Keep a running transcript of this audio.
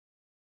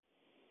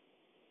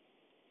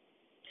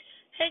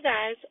Hey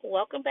guys,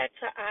 welcome back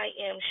to I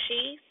Am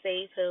She,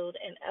 Saved, Healed,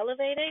 and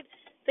Elevated.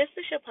 This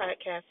is your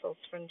podcast host,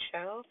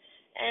 Frenchelle,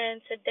 and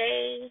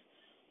today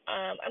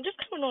I'm just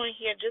coming on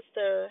here just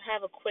to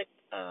have a quick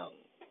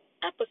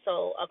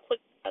episode, a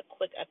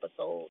quick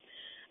episode.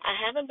 I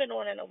haven't been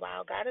on in a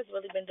while. God has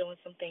really been doing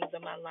some things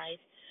in my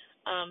life,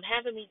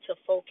 having me to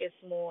focus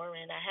more,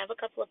 and I have a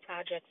couple of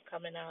projects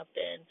coming up,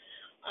 and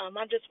I'm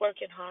just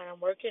working hard.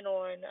 I'm working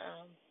on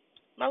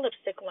my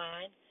lipstick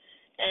line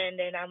and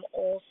then I'm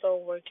also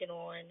working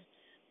on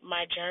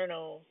my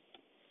journal.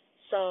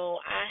 So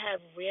I have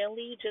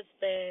really just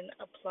been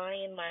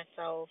applying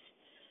myself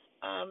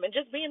and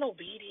just being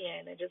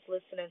obedient and just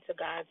listening to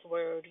God's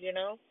word,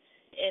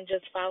 and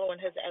just following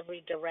His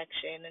every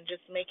direction and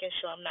just making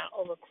sure I'm not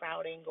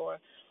overcrowding or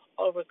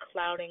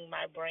overclouding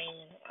my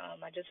brain.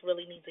 I just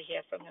really need to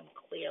hear from Him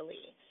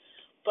clearly.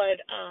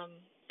 But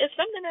it's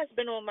something that's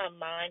been on my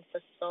mind for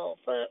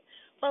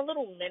a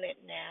little minute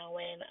now,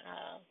 and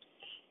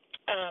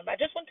I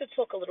just want to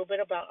talk a little bit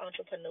about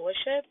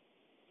entrepreneurship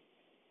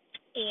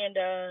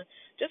and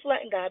just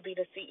letting God be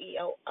the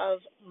CEO of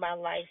my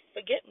life.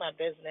 Forget my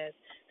business,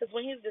 because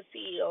when He's the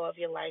CEO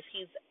of your life,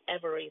 He's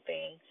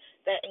everything.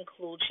 That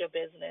includes your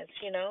business.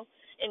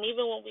 And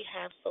even when we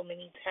have so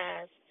many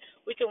tasks,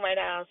 we can write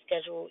out our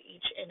schedule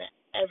each and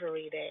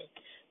every day.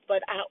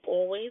 But I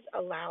always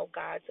allow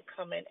God to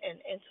come in and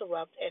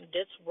interrupt and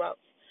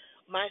disrupt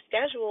my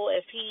schedule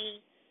if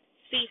He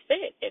see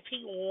fit, if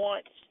He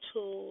wants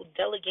to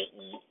delegate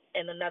me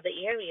in another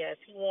area,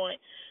 if He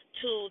wants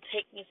to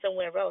take me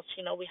somewhere else.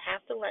 We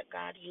have to let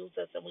God use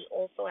us, and we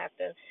also have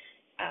to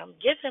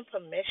give Him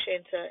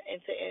permission to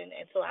enter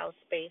into our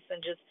space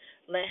and just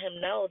let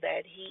Him know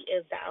that He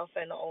is the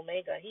Alpha and the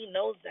Omega. He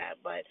knows that,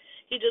 but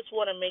He just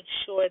want to make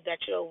sure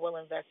that you're a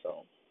willing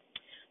vessel.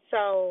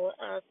 So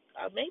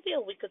maybe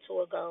a week or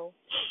two ago,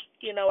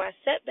 I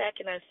sat back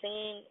and I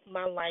seen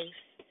my life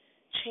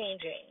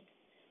changing.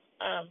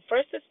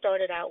 First, it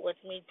started out with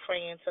me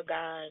praying to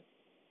God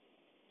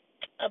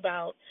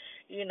about,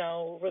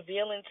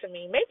 revealing to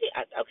me.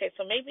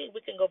 So maybe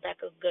we can go back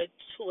a good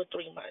 2 or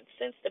 3 months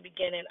since the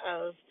beginning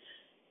of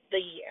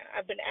the year.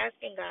 I've been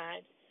asking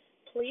God,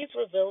 please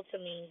reveal to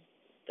me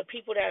the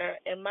people that are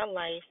in my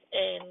life,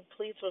 and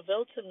please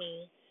reveal to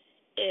me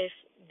if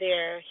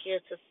they're here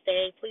to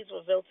stay. Please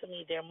reveal to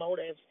me their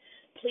motives.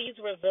 Please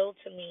reveal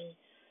to me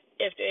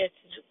if it's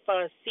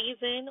for a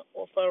season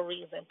or for a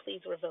reason.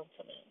 Please reveal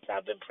to me. So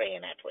I've been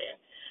praying that prayer.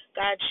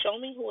 God,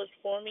 show me who is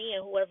for me,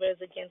 and whoever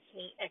is against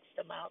me, X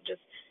them out.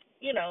 Just,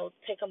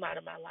 take them out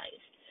of my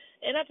life.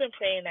 And I've been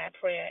praying that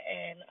prayer,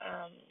 and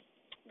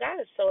God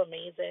is so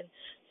amazing.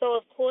 So,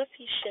 of course,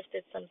 He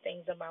shifted some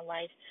things in my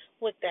life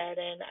with that,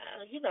 and,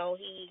 He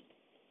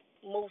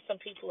moved some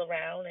people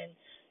around and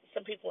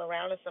some people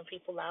around and some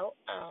people out.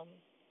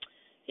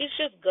 He's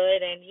just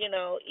good, and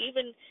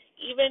even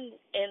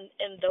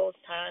in those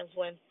times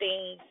when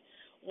it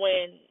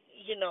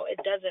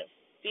doesn't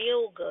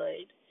feel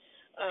good,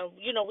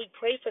 we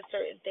pray for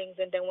certain things,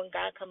 and then when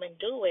God come and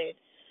do it,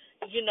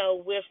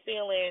 we're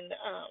feeling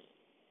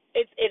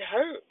it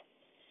hurt.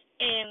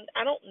 And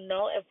I don't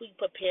know if we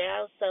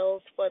prepare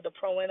ourselves for the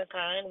pro and the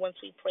con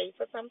once we pray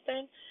for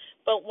something.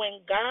 But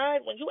when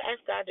you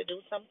ask God to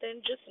do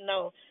something, just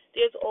know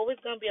there's always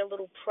going to be a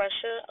little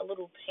pressure, a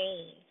little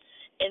pain.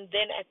 And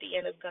then at the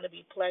end, it's going to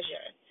be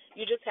pleasure.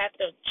 You just have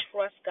to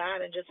trust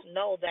God and just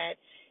know that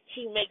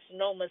He makes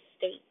no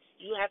mistakes.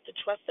 You have to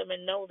trust Him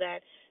and know that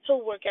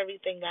He'll work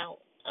everything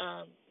out.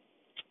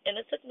 And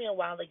it took me a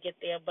while to get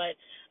there, but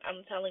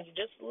I'm telling you,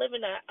 just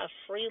living a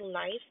free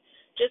life,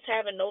 just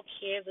having no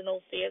cares and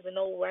no fears and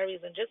no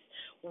worries, and just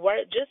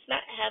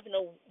not having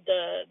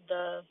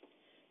the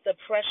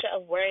pressure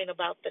of worrying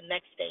about the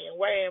next day and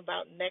worrying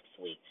about next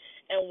week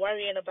and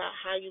worrying about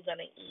how you're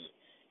gonna eat.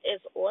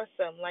 It's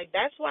awesome. Like,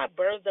 that's why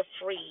birds are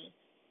free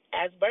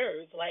as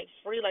birds, like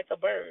free like a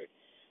bird,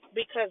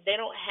 because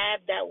they don't have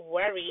that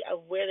worry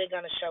of where they're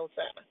gonna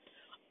shelter,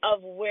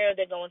 of where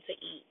they're going to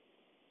eat,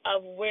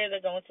 of where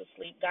they're going to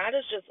sleep. God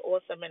is just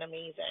awesome and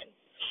amazing.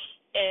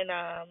 And,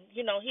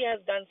 He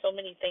has done so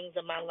many things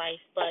in my life,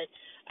 but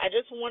I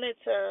just wanted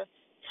to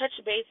touch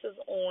bases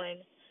on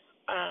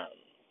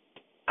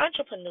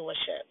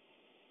entrepreneurship.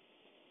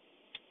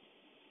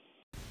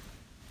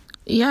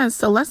 Yeah,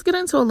 so let's get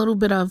into a little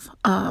bit of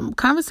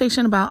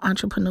conversation about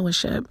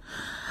entrepreneurship.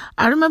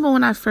 I remember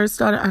when I first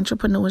started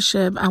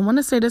entrepreneurship, I want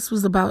to say this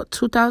was about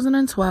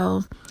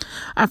 2012.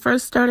 I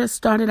first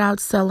started out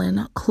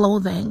selling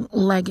clothing,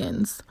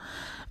 leggings.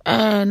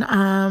 And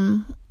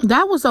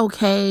that was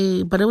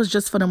okay, but it was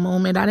just for the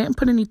moment. I didn't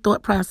put any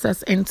thought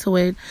process into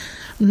it,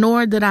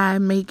 nor did I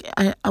make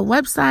a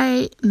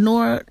website,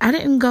 I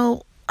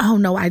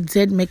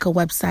did make a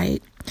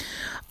website.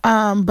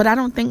 But I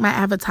don't think my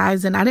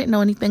advertising, I didn't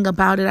know anything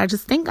about it. I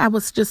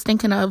was just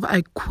thinking of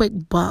a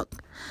quick buck.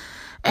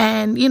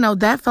 And,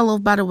 that fell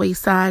off by the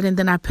wayside. And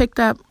then I picked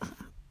up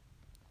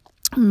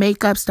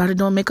makeup, started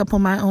doing makeup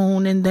on my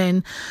own, and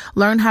then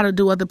learned how to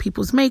do other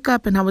people's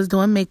makeup. And I was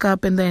doing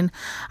makeup. And then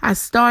I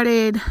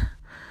started,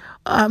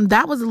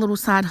 that was a little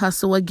side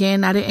hustle.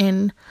 Again, I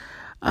didn't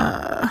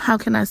how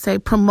can I say,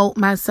 promote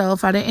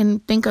myself. I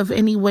didn't think of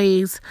any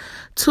ways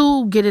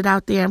to get it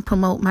out there and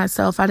promote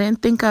myself. I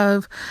didn't think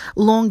of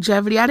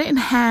longevity. I didn't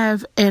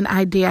have an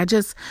idea. I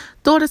just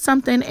thought of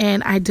something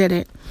and I did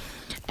it.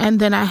 And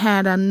then I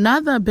had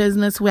another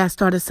business where I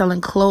started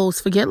selling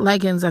clothes. Forget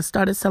leggings. I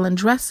started selling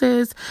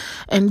dresses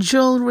and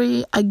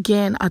jewelry.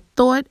 Again, a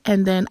thought,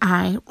 and then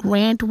I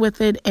ran with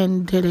it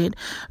and did it.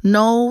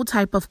 No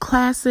type of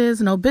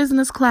classes, no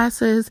business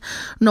classes,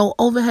 no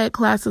overhead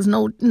classes,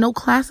 no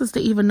classes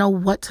to even know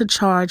what to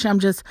charge. I'm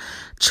just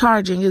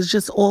charging. It's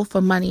just all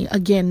for money.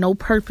 Again, no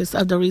purpose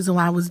of the reason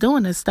why I was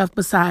doing this stuff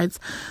besides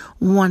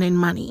wanting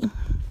money.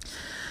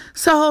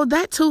 So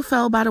that too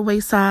fell by the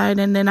wayside,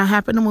 and then I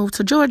happened to move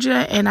to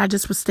Georgia, and I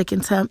just was sticking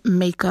to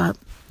makeup.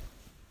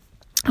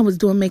 I was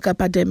doing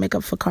makeup. I did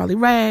makeup for Carly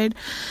Red.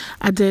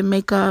 I did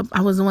makeup.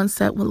 I was on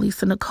set with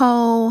Lisa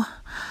Nicole.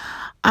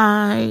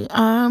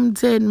 I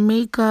did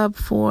makeup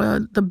for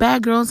the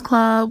Bad Girls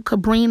Club,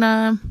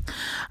 Cabrina.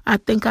 I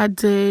think I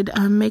did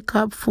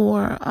makeup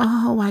for,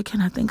 why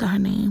can't I think of her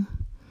name?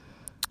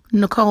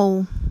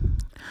 Nicole,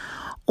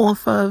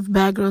 off of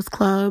Bad Girls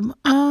Club.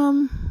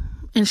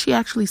 And she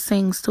actually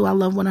sings too. I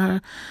love one of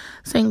her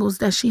singles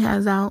that she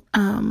has out.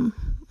 And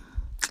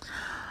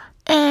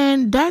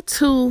that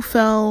too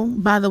fell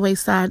by the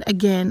wayside.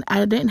 Again,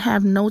 I didn't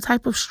have no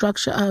type of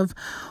structure of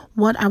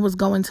what I was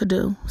going to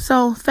do.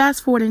 So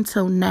fast forward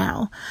until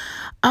now.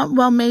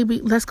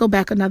 Maybe let's go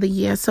back another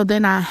year. So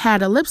then I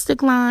had a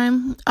lipstick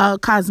line, a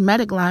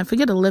cosmetic line.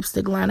 Forget a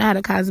lipstick line. I had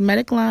a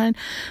cosmetic line,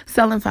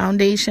 selling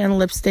foundation,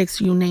 lipsticks,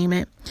 you name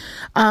it.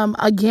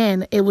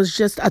 Again, it was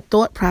just a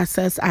thought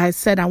process. I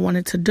said I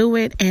wanted to do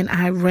it and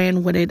I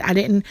ran with it. I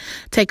didn't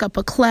take up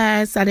a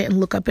class. I didn't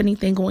look up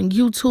anything on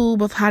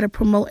YouTube of how to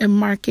promote and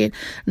market.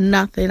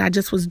 Nothing. I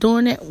just was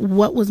doing it.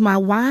 What was my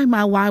why?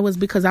 My why was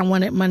because I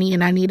wanted money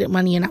and I needed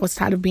money and I was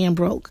tired of being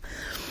broke.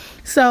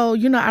 So,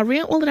 I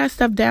ran all of that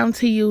stuff down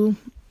to you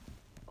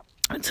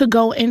to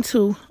go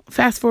into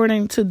fast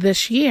forwarding to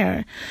this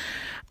year.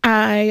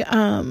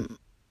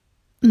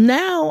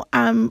 Now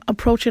I'm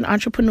approaching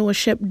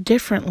entrepreneurship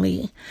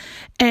differently.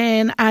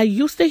 And I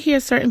used to hear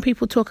certain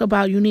people talk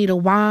about you need a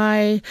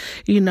why,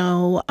 you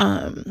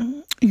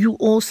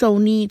also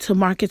need to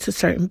market to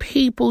certain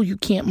people. You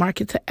can't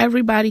market to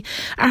everybody.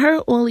 I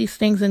heard all these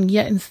things and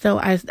yet and still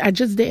I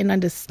just didn't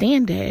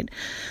understand it.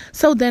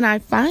 So then I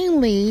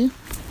finally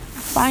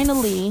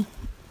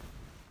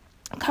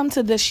come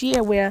to this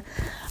year where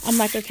I'm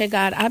like, okay,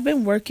 God, I've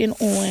been working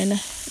on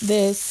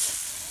this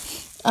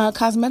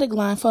cosmetic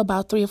line for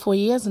about 3 or 4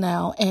 years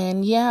now.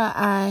 And yeah,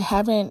 I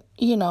haven't,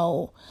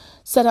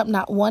 set up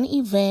not one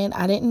event.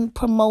 I didn't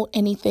promote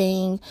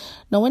anything.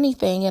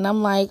 And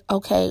I'm like,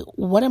 okay,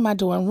 what am I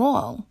doing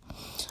wrong?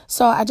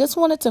 So I just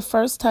wanted to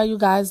first tell you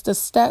guys the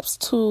steps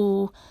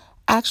to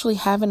actually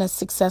having a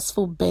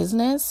successful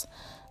business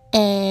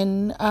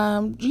and,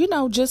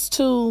 just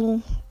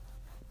to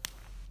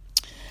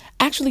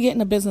actually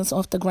getting a business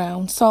off the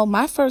ground. So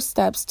my first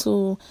steps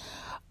to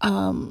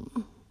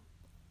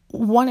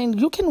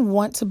you can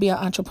want to be an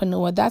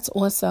entrepreneur. That's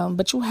awesome.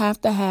 But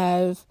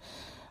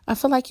I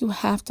feel like you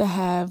have to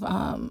have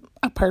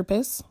a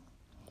purpose.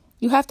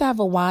 You have to have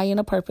a why and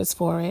a purpose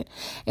for it.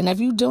 And if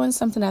you're doing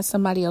something that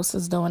somebody else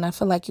is doing, I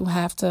feel like you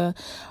have to,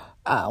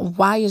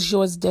 why is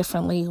yours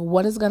differently?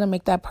 What is going to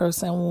make that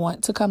person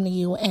want to come to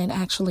you and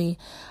actually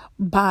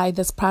buy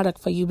this product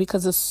for you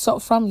because it's so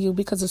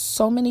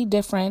many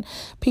different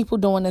people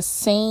doing the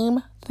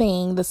same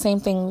thing.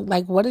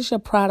 Like, what is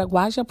your product?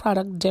 Why is your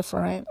product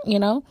different?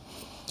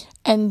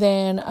 And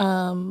then,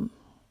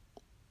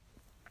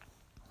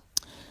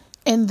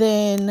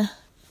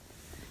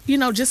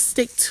 just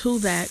stick to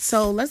that.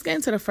 So let's get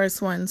into the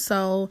first one.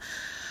 So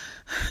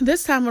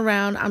this time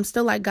around, I'm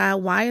still like,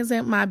 God, why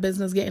isn't my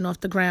business getting off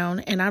the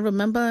ground? And I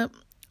remember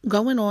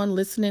going on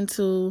listening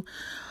to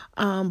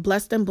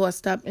Blessed and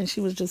Bossed Up, and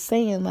she was just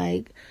saying,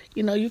 like,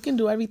 you can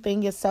do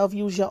everything yourself,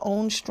 use your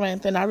own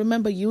strength. And I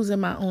remember using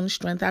my own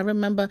strength. I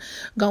remember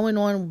going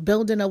on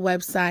building a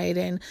website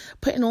and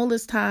putting all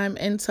this time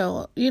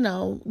into,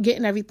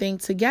 getting everything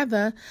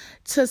together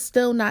to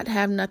still not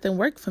have nothing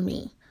work for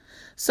me.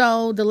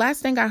 So the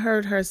last thing I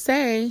heard her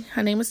say,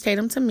 her name is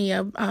Tatum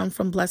Tamia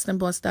from Blessed and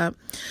Bossed Up.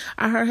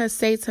 I heard her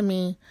say to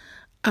me,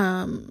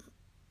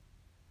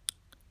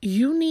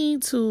 you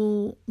need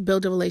to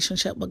build a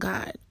relationship with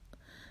God.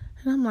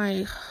 And I'm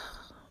like,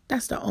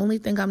 that's the only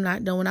thing I'm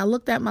not doing. I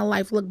looked at my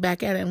life, looked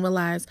back at it, and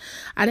realized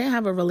I didn't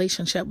have a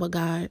relationship with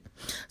God.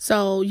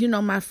 So,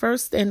 my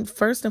first and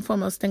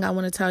foremost thing I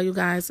want to tell you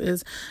guys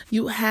is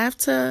you have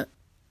to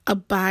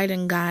abide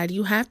in God.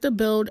 You have to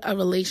build a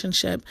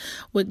relationship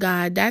with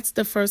God. That's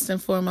the first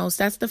and foremost.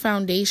 That's the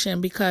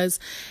foundation,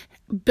 because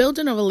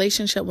building a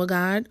relationship with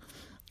God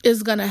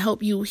is going to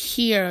help you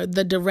hear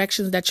the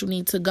directions that you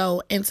need to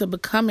go into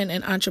becoming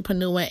an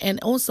entrepreneur and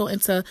also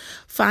into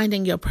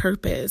finding your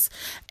purpose.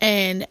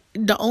 And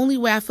the only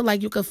way I feel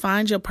like you can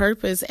find your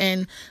purpose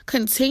and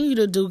continue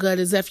to do good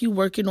is if you're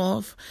working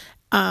off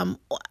out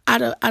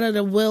of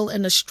the will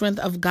and the strength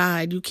of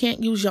God. You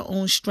can't use your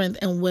own strength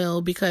and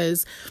will,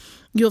 because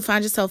you'll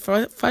find yourself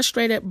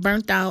frustrated,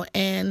 burnt out,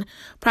 and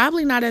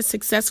probably not as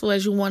successful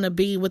as you want to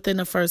be within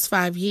the first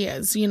 5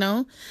 years,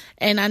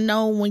 And I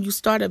know when you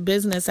start a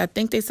business, I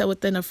think they said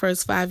within the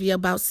first 5 years,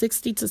 about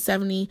 60 to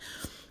 70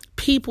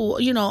 people,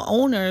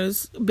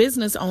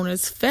 business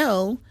owners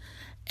fail.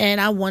 And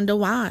I wonder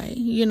why,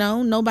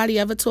 nobody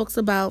ever talks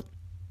about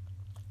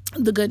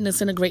the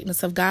goodness and the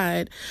greatness of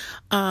God.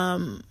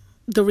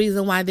 The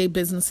reason why their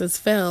businesses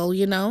fail,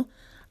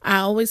 I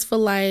always feel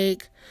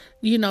like,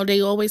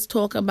 they always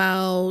talk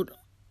about,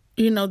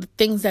 the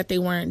things that they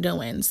weren't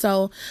doing.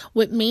 So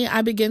with me,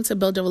 I began to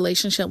build a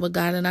relationship with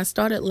God, and I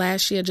started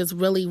last year just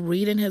really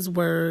reading his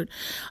word,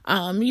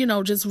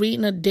 just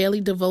reading the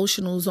daily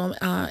devotionals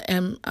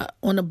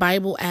on the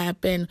Bible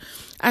app. And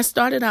I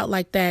started out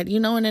like that,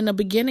 and in the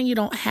beginning, you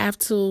don't have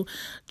to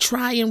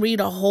try and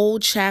read a whole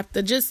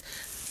chapter, just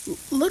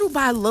little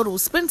by little,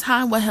 spend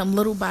time with him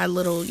little by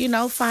little,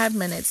 5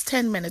 minutes,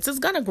 10 minutes. It's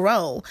going to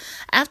grow.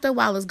 After a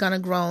while, it's going to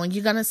grow, and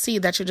you're going to see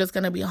that you're just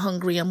going to be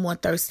hungry and more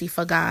thirsty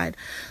for God.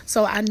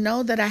 So I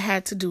know that I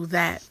had to do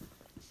that.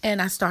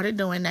 And I started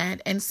doing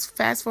that. And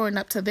fast forwarding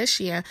up to this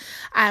year,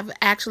 out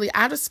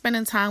of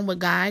spending time with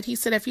God, he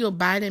said, if you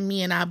abide in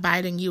me and I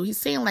abide in you, he's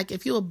saying, like,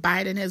 if you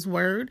abide in his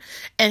word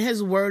and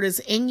his word is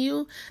in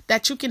you,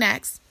 that you can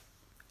ask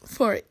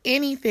for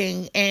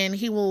anything and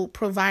he will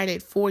provide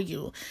it for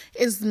you.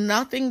 It's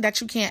nothing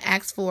that you can't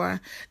ask for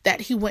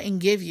that he wouldn't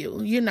give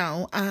you,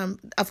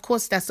 of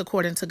course that's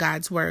according to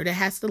God's word. It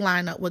has to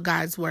line up with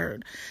God's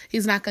word.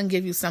 He's not going to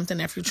give you something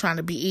if you're trying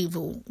to be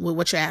evil with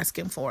what you're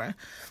asking for.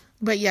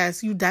 But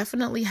yes, you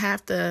definitely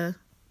it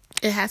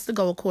has to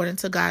go according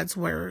to God's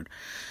word.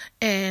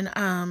 And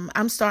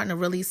I'm starting to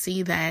really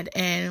see that.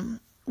 And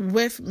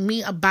with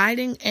me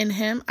abiding in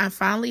him, I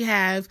finally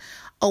have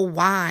a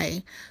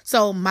why.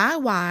 So my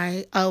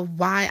why of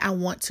why I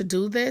want to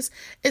do this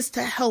is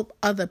to help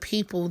other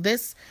people.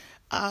 This,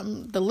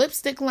 the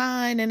lipstick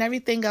line and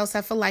everything else,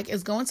 I feel like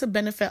is going to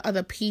benefit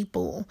other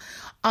people,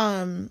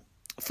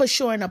 for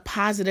sure, in a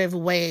positive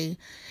way.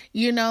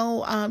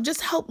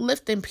 Just help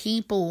lifting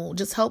people,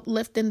 just help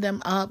lifting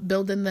them up,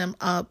 building them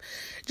up,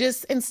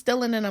 just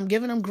instilling in them,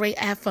 giving them great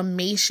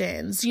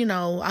affirmations,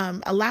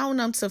 allowing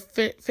them to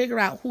figure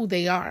out who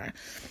they are.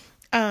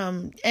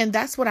 And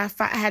that's what I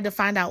had to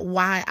find out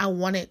why I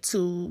wanted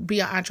to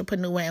be an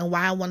entrepreneur and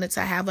why I wanted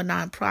to have a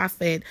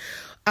nonprofit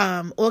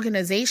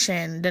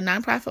organization. The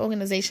nonprofit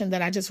organization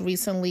that I just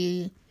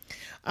recently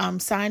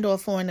signed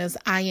off on is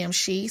I Am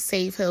She,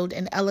 Saved, Healed,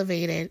 and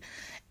Elevated.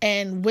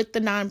 And with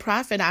the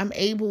nonprofit,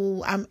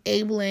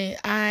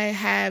 I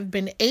have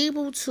been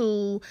able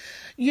to,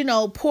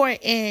 pour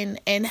in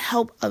and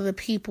help other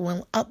people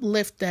and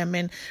uplift them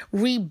and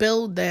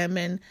rebuild them.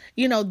 And,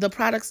 the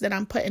products that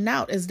I'm putting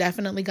out is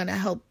definitely going to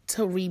help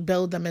to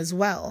rebuild them as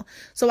well.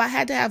 So I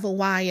had to have a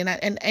why, and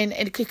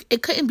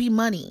it couldn't be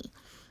money.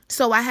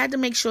 So I had to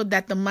make sure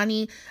that the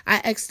money, I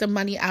X'd the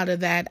money out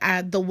of that.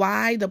 The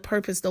why, the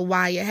purpose, the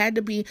why, it had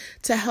to be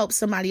to help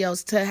somebody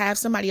else, to have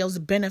somebody else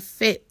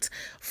benefit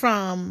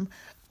from,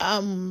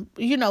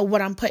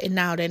 what I'm putting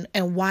out and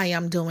why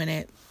I'm doing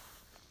it.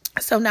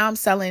 So now I'm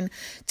selling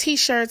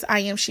t-shirts,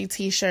 I Am She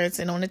t-shirts,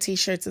 and on the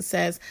t-shirts it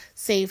says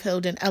Saved,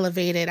 Healed, and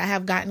Elevated. I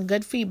have gotten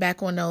good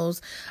feedback on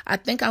those. I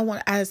think I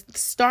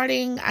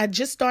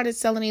just started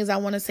selling these, I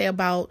want to say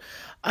about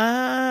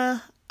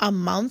a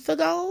month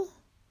ago.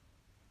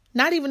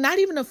 Not even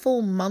a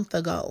full month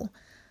ago.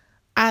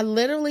 I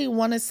literally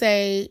want to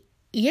say,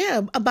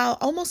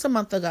 about almost a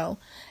month ago.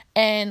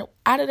 And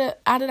out of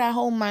that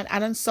whole month, I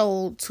done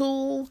sold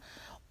 2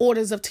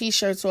 orders of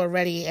t-shirts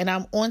already, and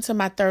I'm on to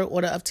my 3rd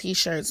order of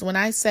t-shirts. When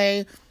I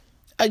say,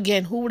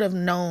 again, who would have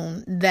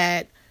known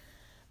that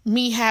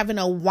me having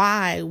a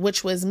why,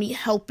 which was me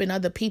helping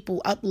other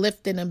people,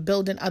 uplifting and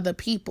building other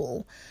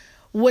people,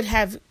 would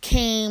have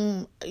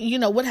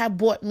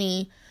bought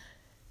me,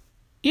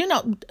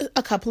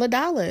 a couple of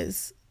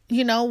dollars,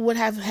 would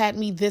have had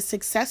me this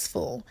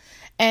successful.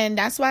 And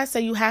that's why I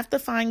say you have to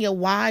find your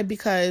why,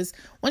 because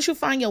once you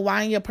find your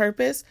why and your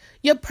purpose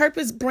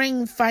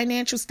brings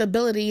financial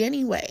stability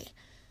anyway.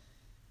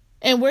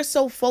 And we're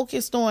so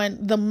focused on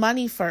the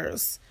money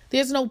first.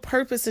 There's no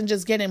purpose in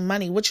just getting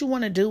money. What you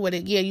want to do with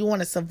it? Yeah, you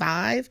want to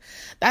survive.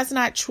 That's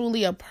not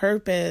truly a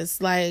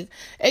purpose. Like,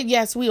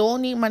 yes, we all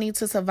need money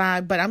to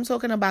survive, but I'm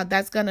talking about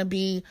that's going to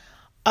be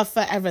a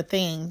forever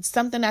thing,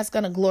 something that's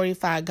going to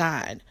glorify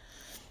God.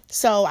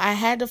 So I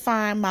had to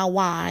find my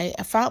why.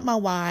 I found my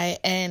why,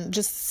 and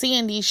just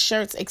seeing these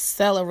shirts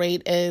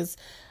accelerate is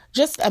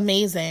just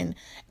amazing.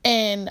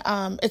 And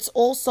it's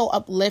also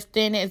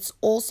uplifting. It's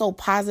also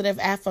positive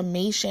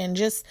affirmation.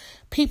 Just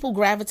people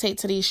gravitate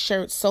to these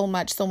shirts so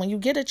much. So when you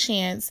get a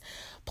chance,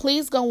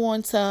 please go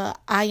on to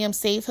I Am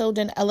Saved, Healed,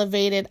 and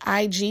Elevated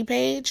IG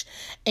page,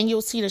 and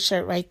you'll see the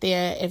shirt right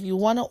there. If you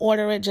want to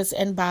order it, just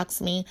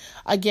inbox me.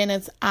 Again,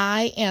 it's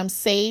I Am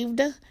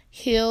Saved,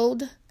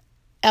 Healed,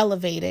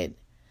 Elevated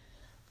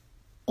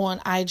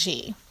on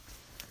IG.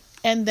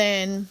 And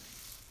then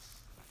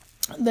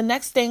The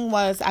next thing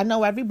was, I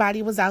know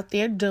everybody was out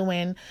there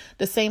doing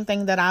the same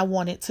thing that I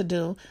wanted to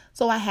do.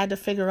 So I had to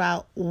figure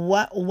out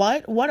what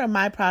are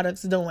my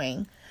products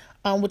doing,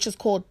 which is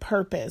called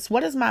purpose.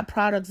 What is my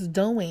products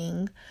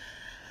doing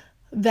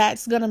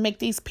that's going to make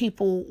these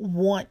people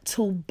want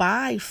to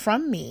buy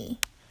from me?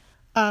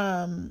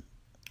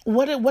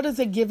 What is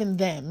it giving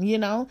them,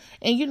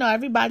 And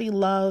everybody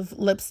love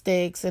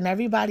lipsticks and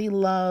everybody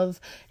love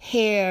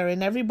hair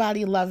and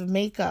everybody love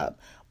makeup.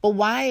 But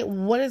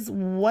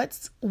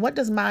what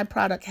does my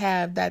product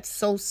have that's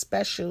so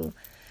special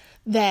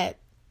that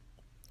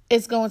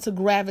it's going to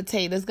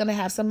gravitate, it's going to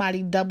have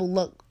somebody double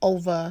look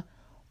over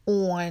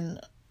on,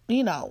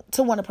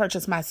 to want to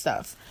purchase my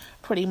stuff,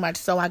 pretty much.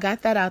 So I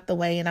got that out the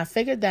way and I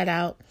figured that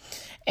out.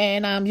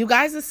 And you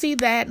guys will see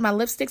that my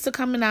lipsticks are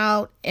coming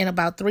out in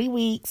about 3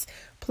 weeks.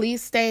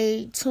 Please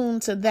stay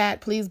tuned to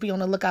that. Please be on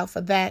the lookout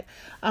for that.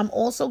 I'm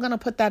also going to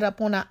put that up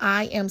on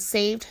I Am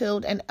Saved,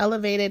 Healed, and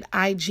Elevated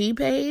IG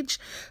page.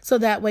 So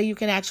that way you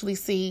can actually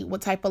see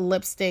what type of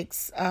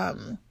lipsticks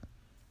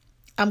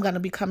I'm going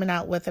to be coming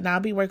out with. And I'll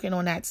be working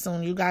on that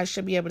soon. You guys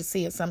should be able to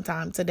see it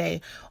sometime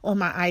today on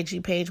my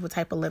IG page, what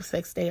type of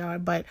lipsticks they are.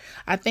 But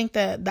I think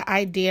that the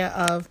idea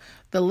of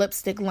the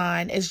lipstick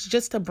line is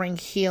just to bring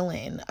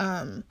healing,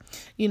 and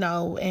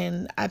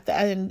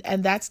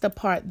that's the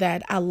part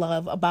that I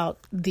love about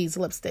these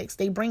lipsticks.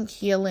 They bring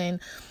healing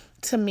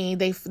to me.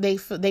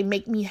 They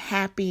make me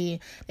happy.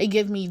 They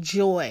give me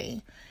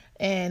joy.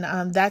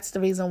 And that's the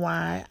reason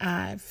why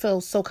I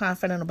feel so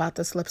confident about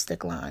this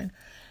lipstick line.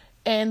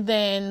 And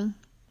then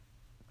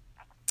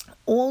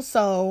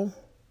also,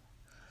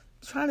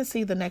 trying to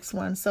see the next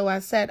one. So I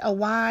said a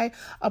why,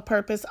 a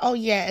purpose. Oh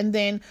yeah. And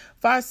then as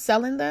far as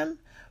selling them,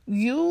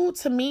 you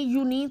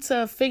need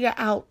to figure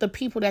out the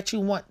people that you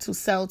want to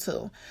sell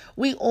to.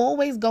 We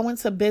always go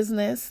into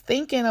business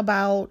thinking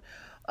about,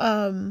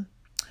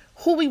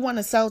 who we want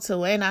to sell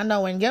to. And I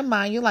know in your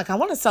mind, you're like, I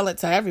want to sell it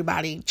to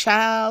everybody,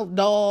 child,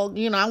 dog,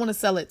 I want to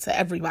sell it to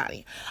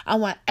everybody. I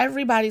want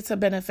everybody to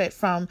benefit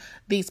from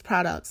these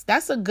products.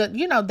 That's a good,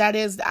 that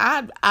is,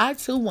 I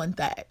too want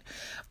that.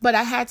 But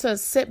I had to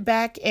sit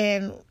back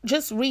and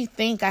just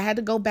rethink. I had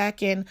to go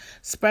back and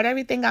spread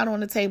everything out on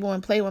the table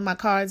and play with my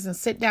cards and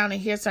sit down and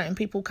hear certain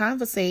people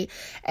conversate.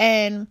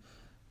 And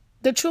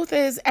the truth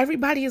is,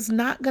 everybody is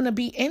not going to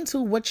be into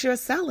what you're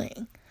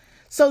selling.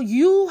 So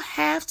you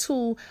have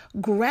to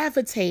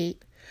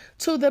gravitate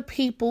to the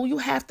people. You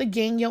have to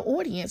gain your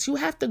audience. You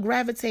have to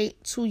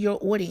gravitate to your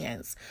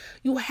audience.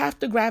 You have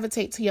to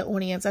gravitate to your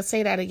audience. I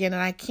say that again,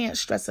 and I can't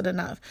stress it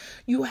enough.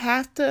 You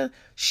have to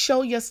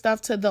show your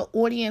stuff to the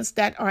audience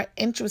that are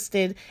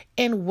interested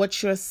in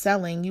what you're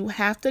selling. You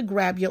have to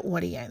grab your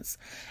audience.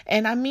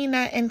 And I mean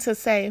that and to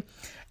say,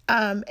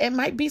 it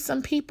might be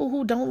some people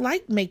who don't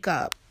like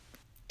makeup.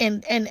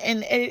 And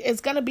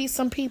it's going to be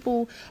some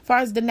people, as far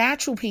as the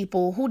natural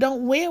people, who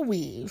don't wear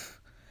weave.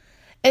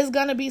 It's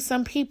going to be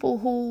some people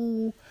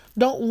who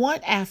don't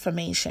want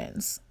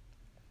affirmations.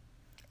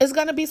 It's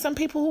going to be some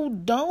people who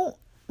don't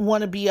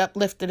want to be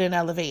uplifted and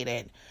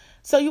elevated.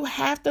 So you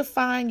have to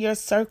find your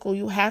circle.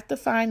 You have to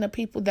find the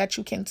people that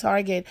you can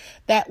target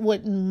that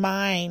wouldn't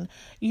mind,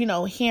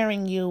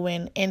 hearing you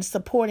and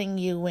supporting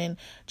you and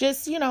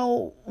just,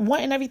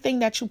 wanting everything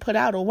that you put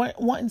out or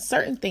wanting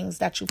certain things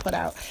that you put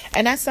out.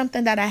 And that's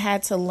something that I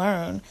had to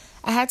learn.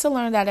 I had to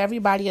learn that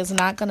everybody is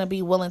not going to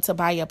be willing to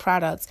buy your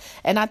products.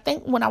 And I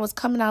think when I was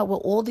coming out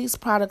with all these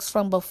products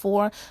from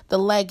before, the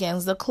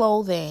leggings, the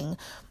clothing,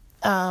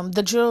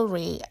 the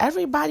jewelry,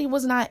 everybody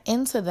was not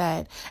into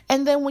that.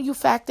 And then when you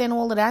factor in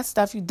all of that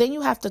stuff, then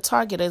you have to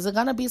target. Is it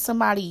going to be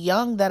somebody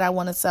young that I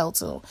want to sell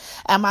to?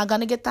 Am I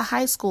going to get the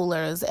high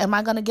schoolers? Am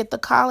I going to get the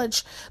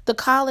college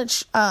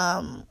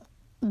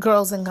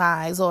girls and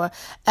guys? Or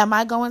am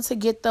I going to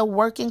get the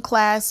working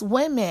class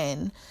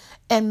women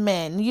and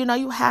men?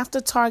 You have to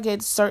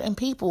target certain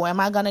people. Am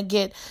I going to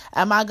do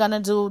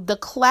the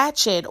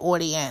Clatchit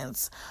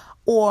audience?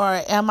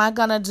 Or am I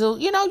going to do,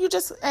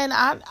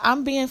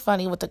 I'm being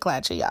funny with the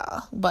Clatchit,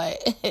 y'all. But,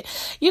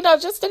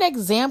 just an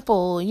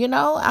example,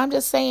 I'm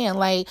just saying,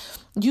 like,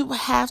 you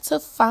have to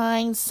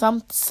find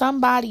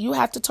somebody, you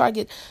have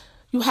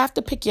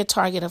to pick your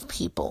target of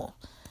people.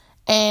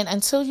 And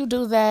until you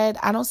do that,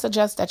 I don't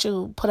suggest that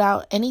you put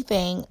out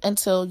anything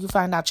until you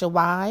find out your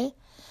why,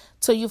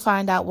 till you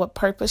find out what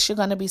purpose you're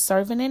going to be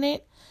serving in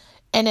it.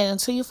 And then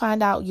until you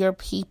find out your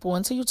people,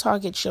 until you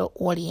target your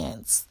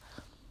audience.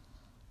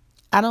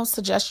 I don't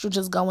suggest you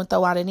just go and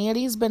throw out any of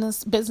these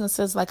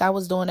businesses like I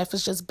was doing if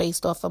it's just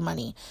based off of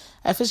money.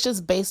 If it's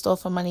just based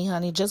off of money,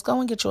 honey, just go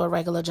and get you a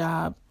regular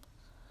job.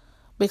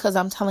 Because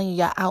I'm telling you,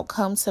 your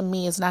outcome to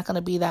me is not going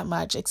to be that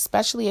much.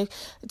 Especially if,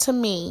 to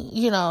me,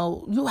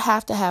 you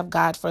have to have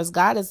God first.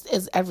 God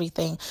is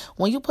everything.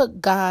 When you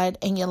put God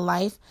in your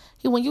life,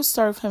 when you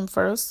serve him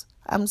first,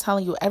 I'm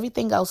telling you,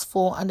 everything else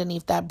fall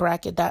underneath that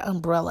bracket, that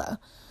umbrella.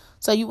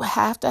 So you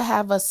have to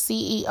have a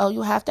CEO.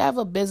 You have to have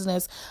a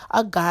business,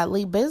 a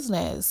godly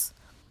business.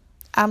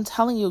 I'm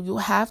telling you, you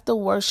have to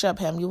worship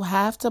him. You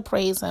have to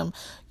praise him.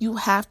 You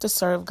have to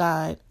serve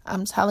God.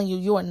 I'm telling you,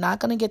 you are not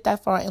going to get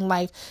that far in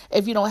life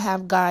if you don't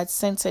have God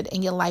centered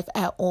in your life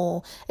at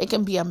all. It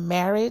can be a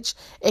marriage.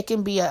 It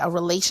can be a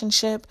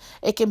relationship.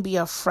 It can be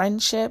a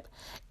friendship.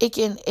 It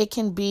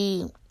can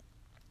be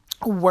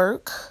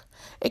work.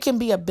 It can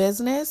be a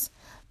business.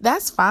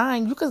 That's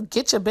fine. You could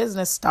get your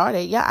business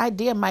started. Your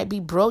idea might be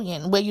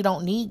brilliant where you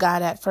don't need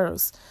God at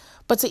first.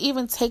 But to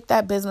even take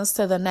that business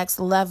to the next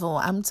level,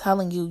 I'm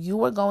telling you,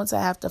 you are going to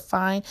have to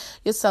find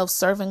yourself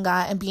serving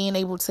God and being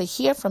able to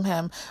hear from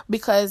him,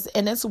 because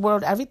in this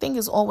world, everything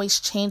is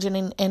always changing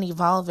and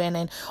evolving.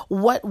 And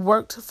what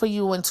worked for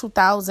you in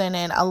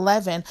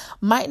 2011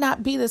 might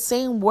not be the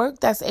same work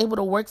that's able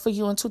to work for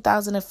you in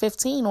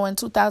 2015 or in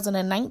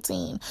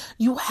 2019.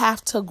 You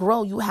have to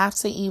grow. You have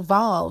to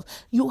evolve.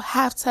 You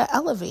have to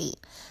elevate.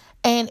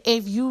 And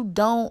if you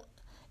don't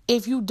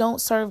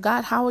serve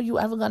God, how are you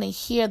ever going to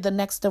hear the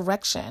next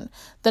direction,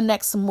 the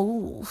next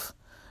move?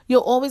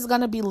 You're always going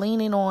to be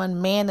leaning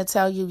on man to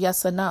tell you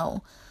yes or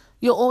no.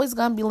 You're always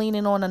going to be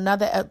leaning on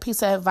another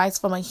piece of advice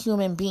from a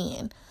human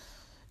being.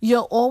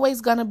 You're always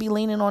going to be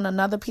leaning on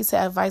another piece of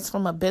advice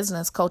from a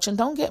business coach. And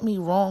don't get me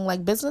wrong,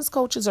 like, business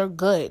coaches are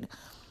good.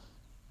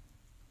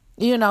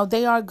 You know,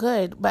 they are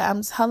good, but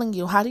I'm telling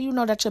you, how do you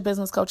know that your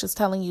business coach is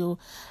telling you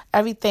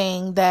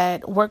everything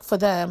that worked for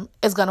them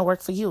is going to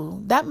work for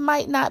you? That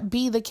might not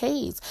be the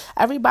case.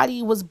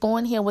 Everybody was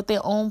born here with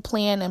their own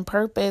plan and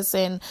purpose,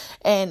 and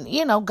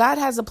you know, God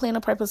has a plan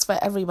and purpose for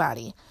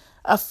everybody,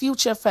 a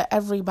future for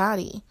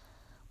everybody.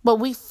 But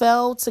we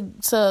failed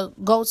to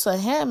go to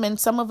him, and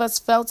some of us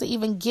failed to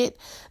even get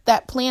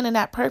that plan and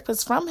that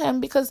purpose from him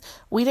because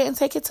we didn't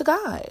take it to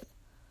God.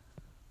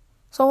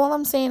 So all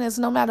I'm saying is,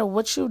 no matter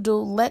what you do,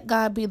 let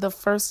God be the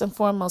first and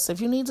foremost.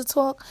 If you need to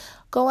talk,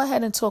 go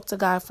ahead and talk to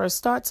God first.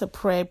 Start to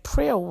pray.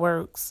 Prayer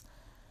works.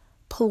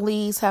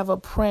 Please have a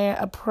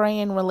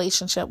praying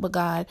relationship with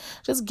God.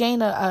 Just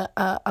gain a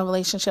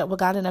relationship with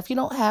God. And if you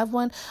don't have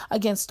one,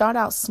 again, start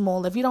out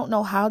small. If you don't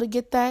know how to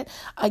get that,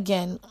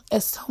 again,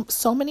 it's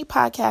so many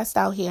podcasts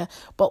out here,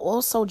 but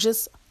also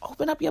just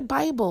open up your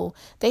Bible.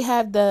 They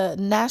have the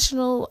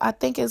national, I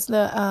think it's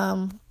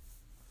the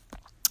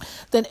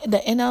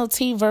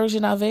NLT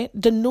version of it,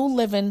 the New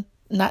Living,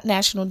 not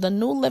National, the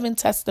New Living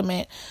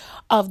Testament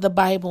of the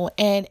Bible.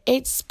 And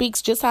it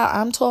speaks just how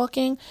I'm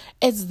talking.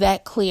 It's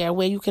that clear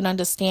where you can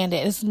understand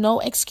it. It's no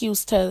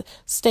excuse to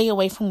stay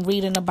away from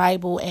reading the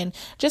Bible and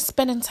just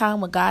spending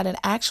time with God and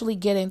actually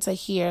getting to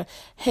hear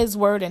his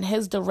word and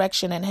his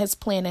direction and his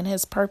plan and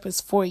his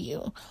purpose for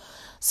you.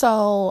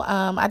 So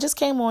I just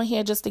came on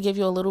here just to give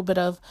you a little bit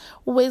of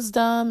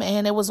wisdom,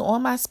 and it was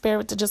on my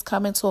spirit to just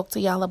come and talk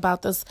to y'all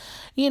about this,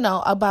 you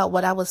know, about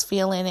what I was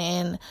feeling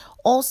and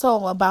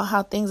also about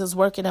how things is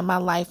working in my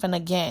life. And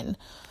again,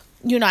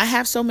 you know, I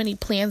have so many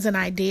plans and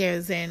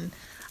ideas, and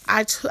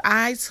I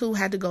too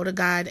had to go to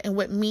God. And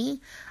with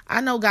me, I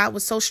know God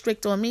was so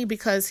strict on me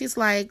because he's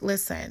like,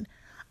 listen,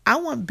 I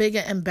want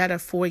bigger and better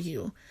for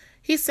you.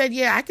 He said,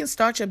 yeah, I can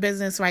start your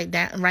business right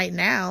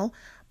now.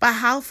 But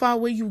how far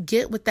will you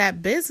get with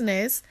that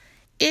business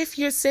if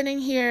you're sitting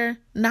here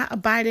not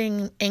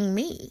abiding in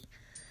me?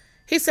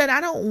 He said,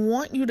 I don't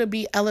want you to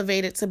be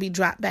elevated to be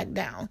dropped back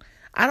down.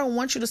 I don't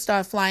want you to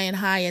start flying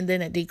high and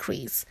then it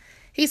decrease.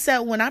 He said,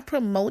 when I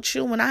promote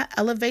you, when I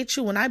elevate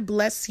you, when I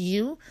bless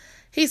you,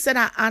 he said,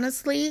 I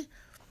honestly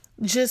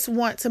just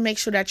want to make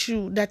sure that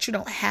you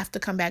don't have to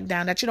come back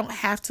down, that you don't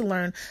have to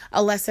learn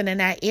a lesson in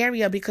that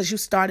area because you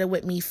started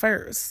with me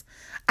first.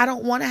 I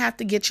don't want to have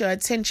to get your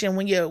attention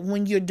when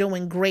you're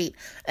doing great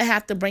and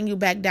have to bring you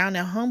back down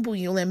and humble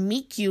you and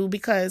meek you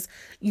because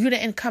you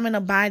didn't come and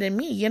abide in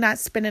me. You're not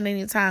spending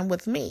any time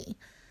with me.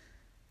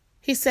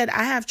 He said,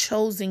 I have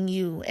chosen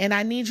you and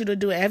I need you to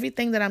do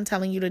everything that I'm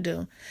telling you to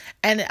do.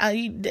 And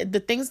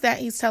the things that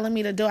he's telling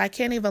me to do, I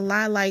can't even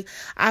lie. Like,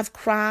 I've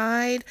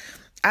cried.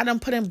 I done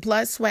put in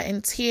blood, sweat,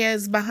 and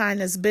tears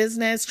behind this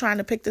business, trying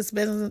to pick this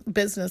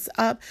business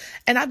up.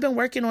 And I've been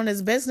working on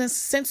this business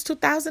since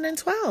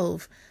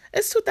 2012.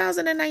 It's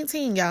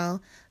 2019,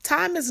 y'all.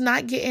 Time is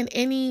not getting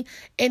any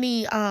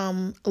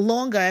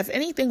longer. If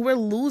anything, we're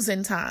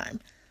losing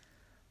time.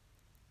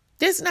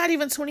 There's not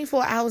even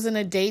 24 hours in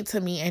a day to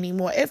me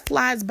anymore. It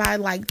flies by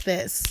like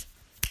this.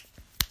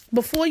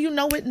 Before you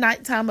know it,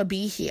 nighttime will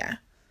be here.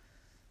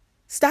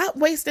 Stop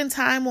wasting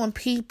time on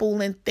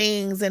people and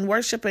things and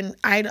worshiping,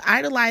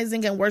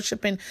 idolizing and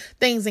worshiping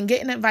things and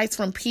getting advice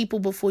from people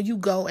before you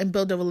go and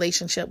build a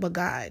relationship with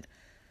God.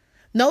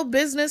 No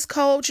business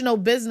coach, no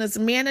business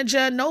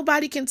manager.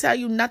 Nobody can tell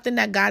you nothing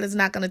that God is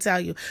not going to tell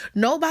you.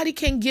 Nobody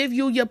can give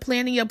you your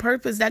plan and your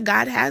purpose that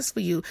God has for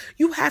you.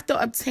 You have to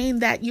obtain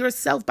that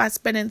yourself by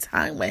spending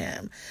time with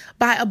him,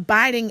 by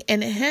abiding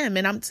in him.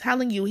 And I'm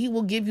telling you, he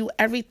will give you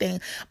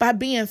everything by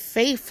being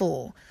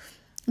faithful.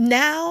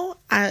 Now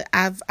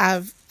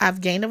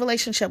I've gained a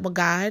relationship with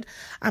God.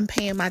 I'm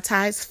paying my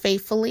tithes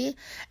faithfully.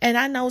 And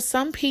I know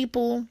some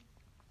people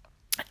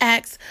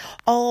Ask,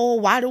 oh,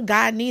 why do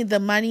God need the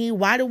money?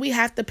 Why do we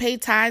have to pay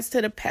tithes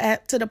to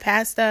the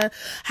pastor?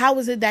 How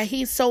is it that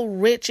he's so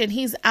rich and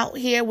he's out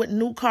here with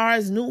new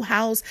cars, new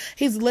house?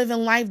 He's living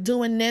life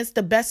doing this,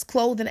 the best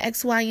clothing,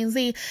 X, Y, and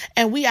Z.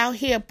 And we out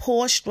here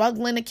poor,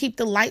 struggling to keep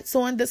the lights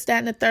on, this, that,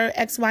 and the third,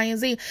 X, Y, and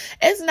Z.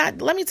 It's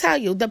not, let me tell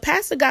you, the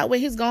pastor got where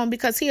he's going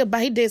because he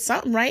did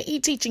something right. He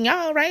teaching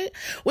y'all, right?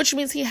 Which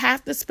means he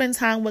have to spend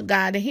time with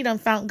God, and he done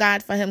found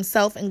God for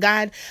himself, and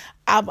God,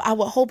 I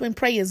would hope and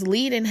pray, is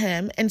leading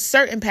him and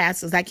certain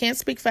pastors. I can't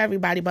speak for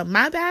everybody, but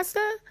my pastor,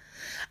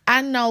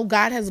 I know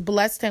God has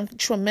blessed him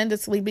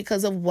tremendously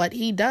because of what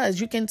he does.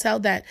 You can tell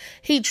that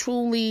he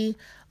truly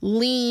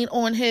lean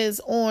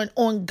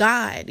on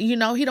God. You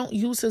know, he don't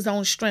use his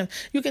own strength.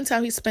 You can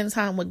tell he spends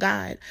time with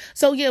God.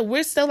 So yeah,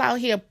 we're still out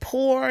here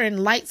poor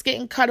and lights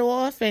getting cut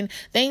off and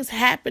things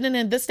happening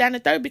and this, that, and the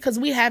third because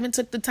we haven't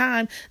took the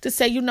time to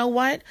say, you know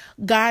what?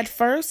 God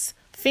first,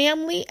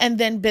 family, and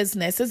then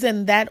business is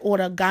in that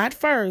order. God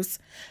first,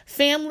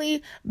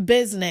 family,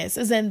 business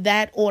is in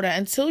that order.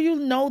 Until you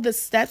know the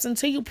steps,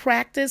 until you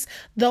practice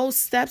those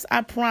steps,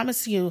 I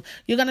promise you,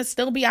 you're going to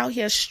still be out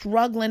here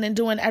struggling and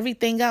doing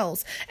everything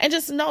else. And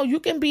just know you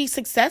can be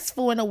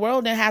successful in the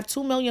world and have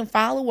 2 million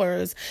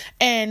followers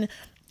and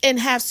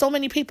have so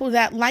many people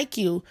that like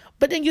you,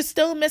 but then you're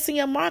still missing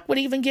your mark with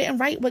even getting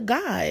right with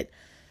God.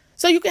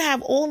 So you can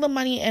have all the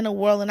money in the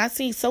world, and I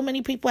see so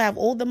many people have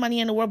all the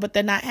money in the world, but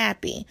they're not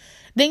happy.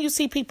 Then you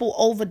see people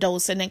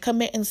overdosing and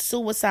committing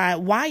suicide.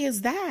 Why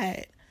is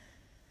that?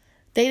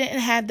 They didn't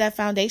have that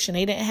foundation.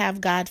 They didn't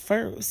have God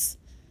first.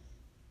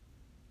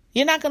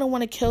 You're not going to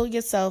want to kill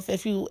yourself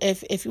if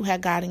you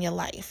had God in your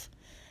life.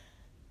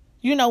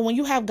 You know, when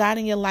you have God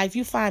in your life,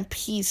 you find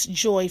peace,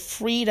 joy,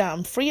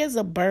 freedom, free as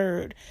a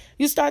bird.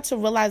 You start to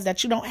realize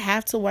that you don't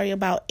have to worry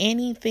about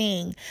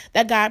anything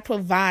that God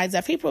provides.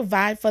 If he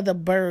provides for the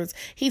birds,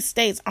 he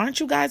states, aren't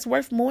you guys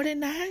worth more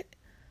than that?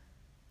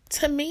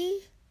 To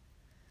me,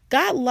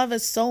 God loves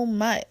us so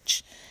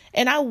much.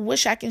 And I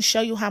wish I can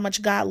show you how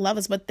much God loves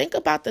us. But think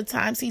about the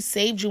times he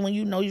saved you when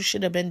you know you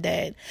should have been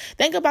dead.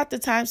 Think about the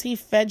times he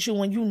fed you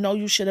when you know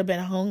you should have been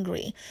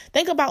hungry.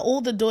 Think about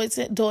all the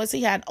doors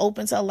he had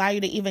open to allow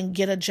you to even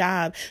get a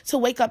job, to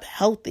wake up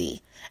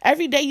healthy.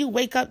 Every day you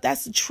wake up,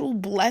 that's a true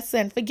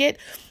blessing. Forget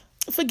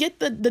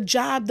the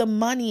job, the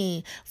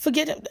money.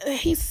 Forget it.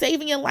 He's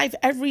saving your life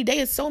every day.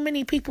 There's so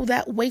many people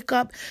that wake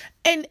up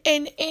and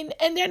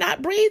they're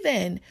not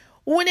breathing.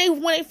 When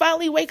they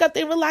finally wake up,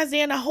 they realize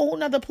they're in a whole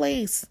nother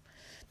place.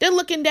 They're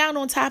looking down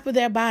on top of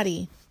their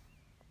body.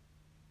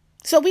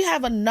 So we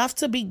have enough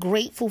to be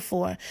grateful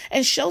for,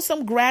 and show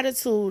some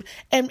gratitude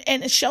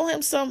and show him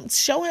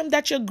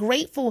that you're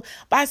grateful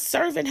by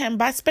serving him,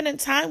 by spending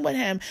time with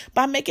him,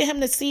 by making him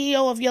the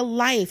CEO of your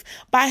life,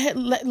 by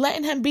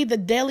letting him be the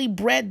daily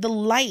bread, the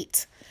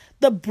light,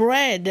 the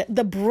bread,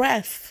 the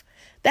breath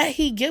that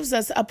he gives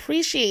us.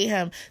 Appreciate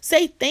him.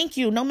 Say thank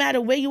you. No matter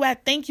where you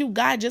at, thank you,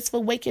 God, just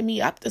for waking me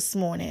up this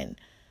morning.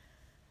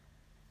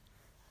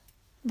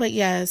 But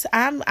yes,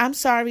 I'm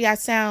sorry I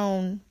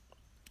sound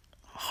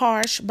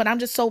harsh, but I'm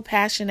just so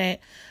passionate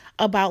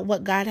about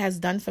what God has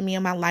done for me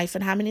in my life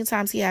and how many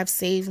times he has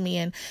saved me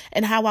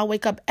and how I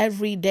wake up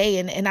every day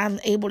and I'm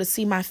able to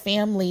see my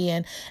family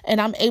and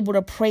I'm able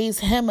to praise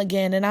him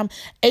again, and I'm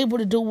able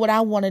to do what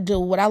I want to do,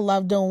 what I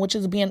love doing, which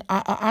is being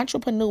an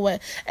entrepreneur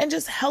and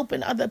just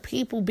helping other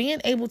people, being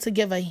able to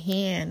give a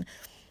hand.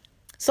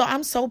 So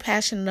I'm so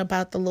passionate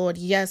about the Lord.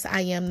 Yes,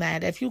 I am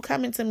that. If you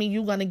come into me,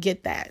 you're going to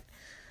get that.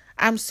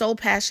 I'm so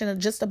passionate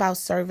just about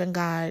serving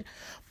God.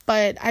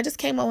 But I just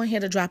came over here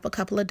to drop a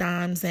couple of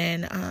dimes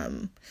and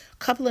a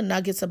couple of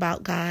nuggets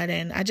about God.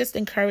 And I just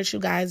encourage you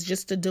guys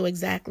just to do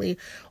exactly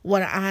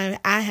what I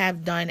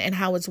have done and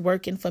how it's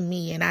working for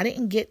me. And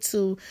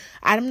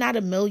I'm not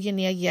a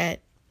millionaire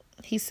yet.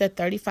 He said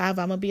 35,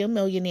 I'm going to be a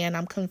millionaire, and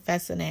I'm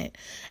confessing it.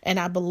 And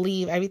I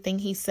believe everything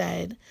he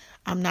said.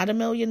 I'm not a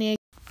millionaire.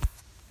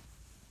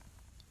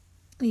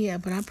 Yeah,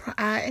 but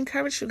I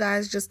encourage you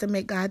guys just to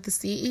make God the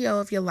CEO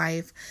of your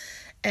life.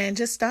 And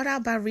just start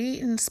out by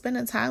reading,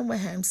 spending time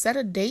with him. Set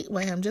a date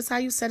with him. Just how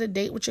you set a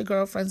date with your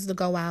girlfriends to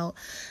go out.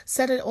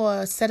 Set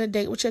a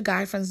date with your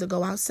guy friends to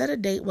go out. Set a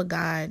date with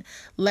God.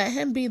 Let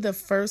him be the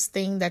first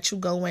thing that you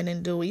go in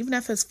and do. Even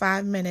if it's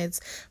 5 minutes.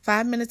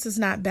 5 minutes is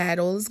not bad.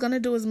 All it's going to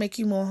do is make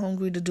you more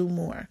hungry to do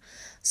more.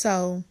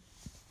 So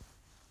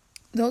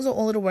those are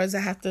all of the words I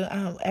have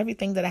to,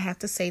 everything that I have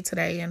to say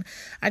today. And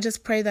I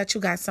just pray that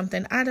you got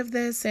something out of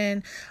this.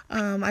 And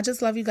I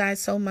just love you guys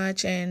so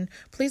much. And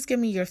please give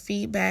me your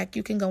feedback.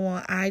 You can go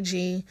on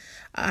IG.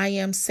 I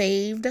am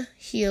Saved,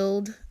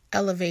 Healed,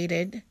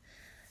 Elevated.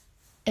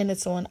 And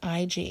it's on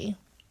IG.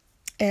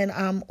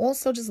 And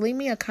also just leave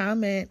me a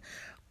comment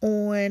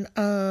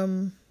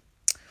on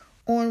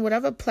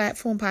whatever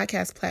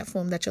podcast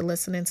platform that you're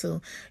listening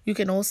to. You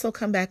can also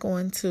come back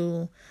on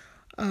to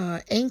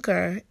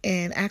Anchor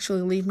and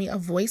actually leave me a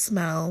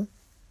voicemail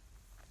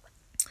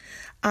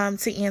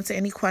to answer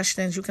any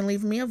questions. You can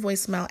leave me a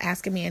voicemail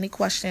asking me any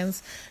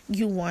questions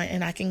you want,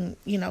 and I can,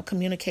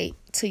 communicate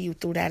to you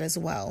through that as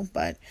well.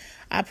 But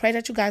I pray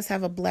that you guys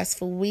have a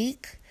blessed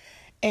week,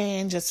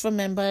 And just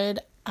remembered,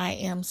 I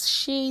am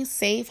she,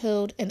 saved,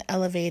 healed, and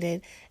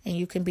elevated, and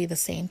you can be the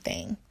same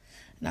thing.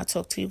 And I'll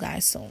talk to you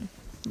guys soon.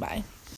 Bye.